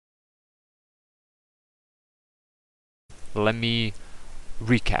let me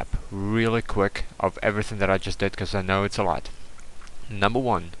recap really quick of everything that I just did, because I know it's a lot. Number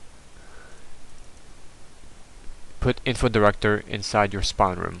one, put info director inside your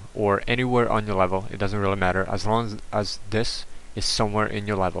spawn room or anywhere on your level. It doesn't really matter as long as this is somewhere in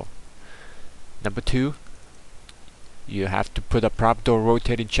your level. Number two, you have to put a prop door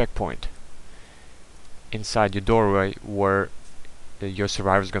rotating checkpoint inside your doorway where your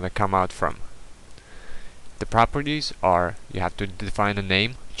survivor is going to come out from. The properties are, you have to define a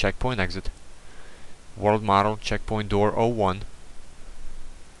name, checkpoint exit, world model, checkpoint door 01,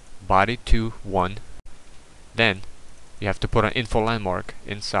 body 2-1. Then you have to put an info landmark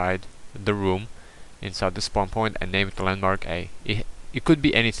inside the room, inside the spawn point, and name it landmark A. It could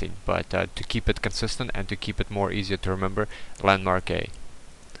be anything, but to keep it consistent and to keep it more easier to remember, landmark A.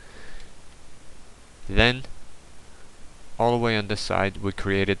 Then all the way on this side we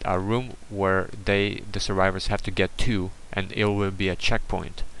created a room where the survivors have to get to, and it will be a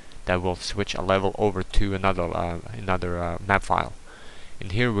checkpoint that will switch a level over to another map file. In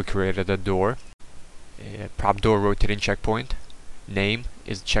here we created a door, prop door rotating checkpoint, name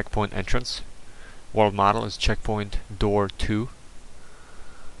is checkpoint entrance, world model is checkpoint door 2,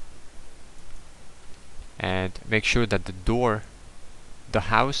 and make sure that the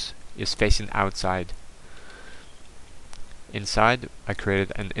house is facing outside. Inside I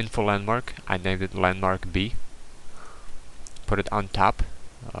created an info landmark, I named it landmark B, put it on top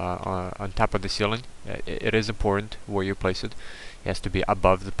of the ceiling. It is important where you place it. It has to be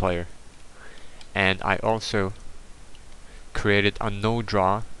above the player. And I also created a no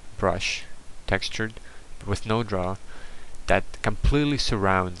draw brush, textured with no draw, that completely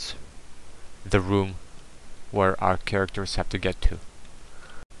surrounds the room where our characters have to get to.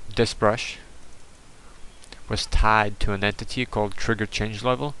 This brush was tied to an entity called trigger change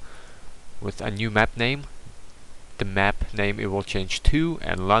level with a new map name. The map name it will change to,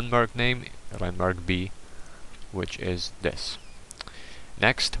 and landmark name landmark B, which is this.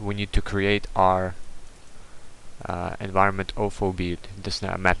 Next we need to create our environment L4D, this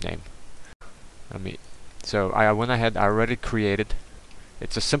map name. So I went ahead, I already created.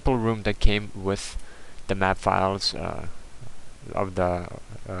 It's a simple room that came with the map files of the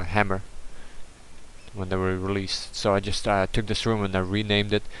hammer when they were released. So I just took this room and I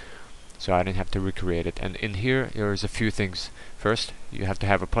renamed it so I didn't have to recreate it. And in here there's a few things. First, you have to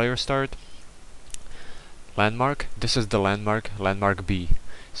have a player start landmark. This is the landmark B.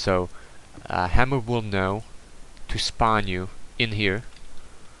 So hammer will know to spawn you in here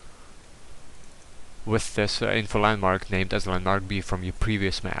with this info landmark named as landmark B from your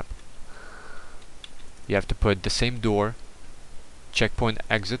previous map. You have to put the same door checkpoint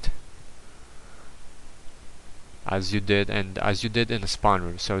exit as you did in the spawn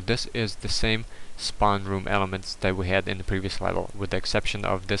room. So this is the same spawn room elements that we had in the previous level, with the exception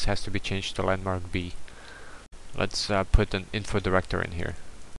of this has to be changed to landmark B. Let's put an info director in here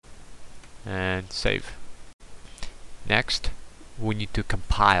and save. Next we need to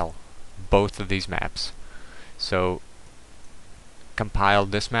compile both of these maps. So compile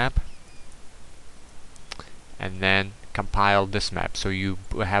this map and then compile this map, so you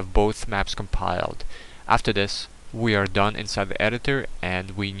have both maps compiled. After this we are done inside the editor,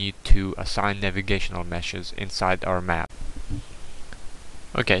 and we need to assign navigational meshes inside our map.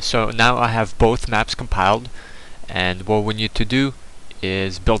 Okay, so now I have both maps compiled, and what we need to do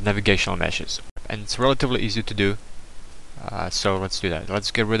is build navigational meshes, and it's relatively easy to do. So let's do that.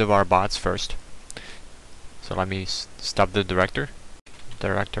 Let's get rid of our bots first. So let me stop the director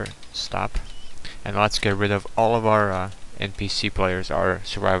stop, and let's get rid of all of our NPC players, our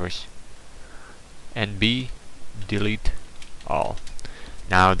survivors. NB delete all.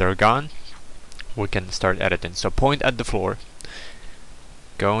 Now they're gone. We can start editing. So point at the floor,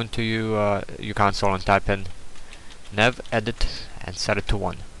 go into your console and type in nav edit and set it to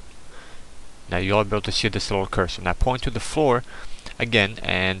 1. Now you'll be able to see this little cursor. Now point to the floor again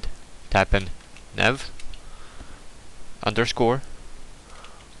and type in nav underscore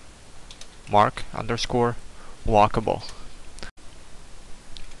mark underscore walkable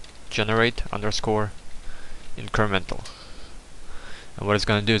generate underscore incremental. And what it's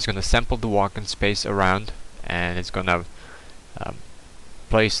going to do is going to sample the walking space around, and it's going to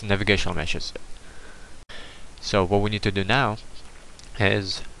place navigational meshes. So what we need to do now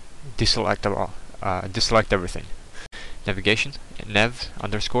is deselect everything. Navigation nav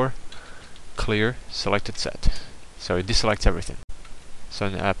underscore clear selected set. So it deselects everything.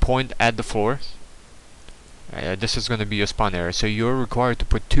 So point at the floor. This is going to be your spawn area, so you're required to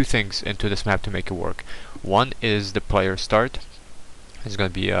put two things into this map to make it work. One is the player start. It's going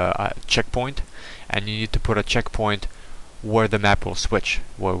to be a checkpoint, and you need to put a checkpoint where the map will switch,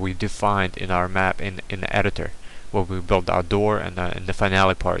 where we defined in our map in the editor, where we build our door and in the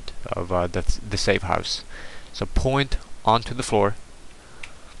finale part of the safe house. So point onto the floor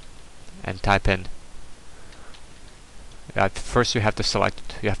and type in. First you have to select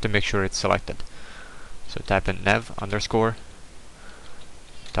it. You have to make sure it's selected. So type in nav underscore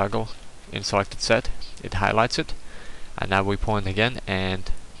toggle in selected set. It highlights it, and now we point again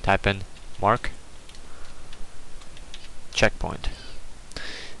and type in mark checkpoint.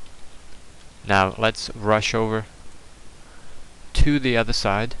 Now let's rush over to the other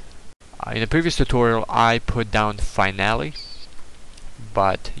side. In the previous tutorial I put down finale,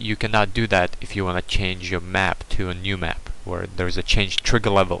 but you cannot do that if you want to change your map to a new map where there's a change trigger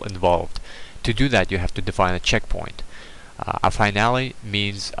level involved. To do that you have to define a checkpoint. A finale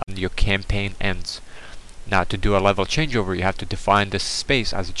means your campaign ends. Now to do a level changeover you have to define this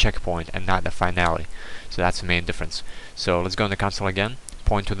space as a checkpoint and not a finale. So that's the main difference. So let's go in the console again,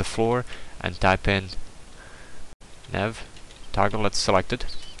 point to the floor and type in nav toggle. Let's select it.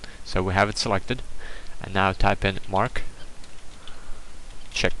 So we have it selected, and now type in mark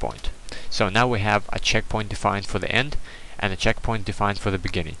checkpoint. So now we have a checkpoint defined for the end and a checkpoint defined for the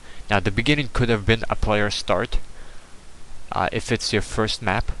beginning. Now the beginning could have been a player start if it's your first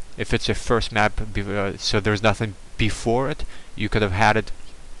map. If it's your first map, so there's nothing before it, you could have had it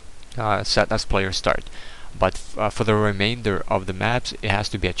set as player start. But for the remainder of the maps, it has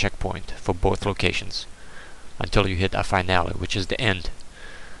to be a checkpoint for both locations until you hit a finale, which is the end.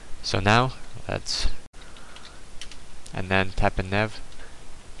 So now let's, and then type in nav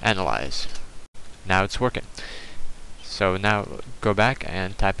analyze. Now it's working. So now go back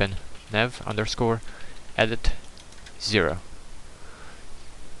and type in nav underscore edit 0,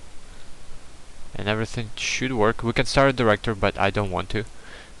 and everything should work. We can start a director, but I don't want to,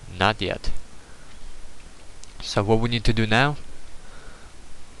 not yet. So what we need to do now,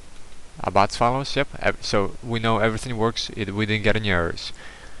 about follows. Yep. So we know everything works. We didn't get any errors.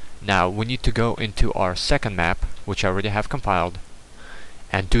 Now we need to go into our second map, which I already have compiled,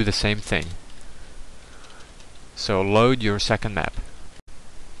 and do the same thing. So load your second map.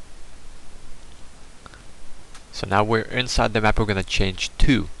 So now we're inside the map we're going to change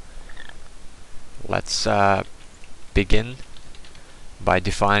to. Let's begin by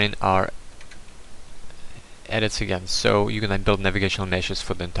defining our edits again. So you're going to build navigational meshes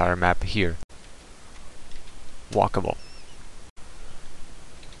for the entire map here. Walkable.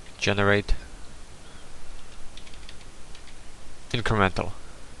 Generate. Incremental.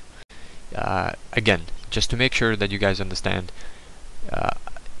 Again, just to make sure that you guys understand,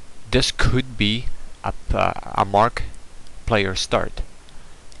 this could be a mark player start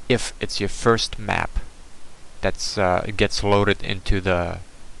if it's your first map that's gets loaded into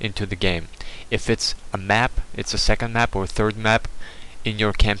the game. If it's a map, it's a second map or third map in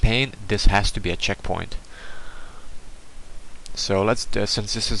your campaign, this has to be a checkpoint. So let's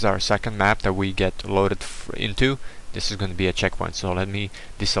since this is our second map that we get loaded into, this is going to be a checkpoint. So let me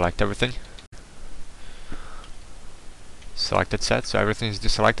deselect everything. Selected set, so everything is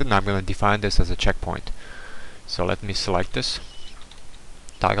deselected. Now I'm going to define this as a checkpoint. So let me select this,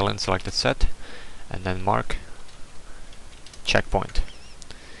 toggle in selected set, and then mark checkpoint.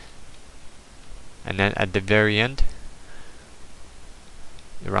 And then at the very end,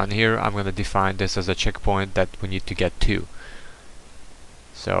 around here, I'm going to define this as a checkpoint that we need to get to.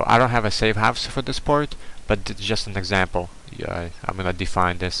 So I don't have a save house for this part, but it's just an example. I'm going to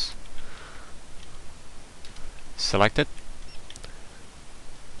define this. Select it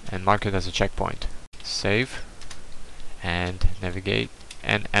and mark it as a checkpoint. Save and navigate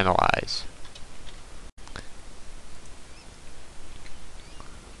and analyze.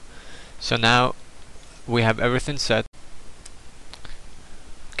 So now we have everything set.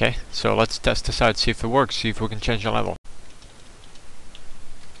 Okay, so let's test this out, see if it works, see if we can change the level.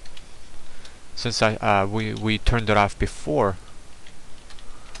 Since we turned it off before,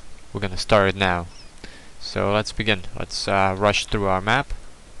 we're gonna start it now. So let's begin. Let's rush through our map.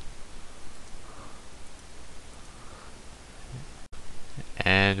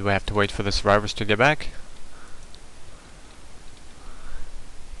 And we have to wait for the survivors to get back.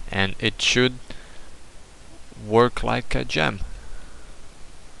 And it should work like a gem.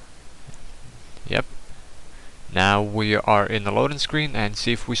 Yep. Now we are in the loading screen and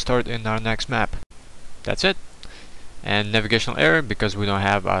see if we start in our next map. That's it. And navigational error because we don't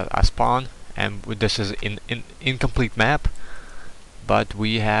have a spawn, and this is an incomplete map, but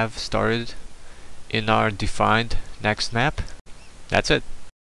we have started in our defined next map. That's it.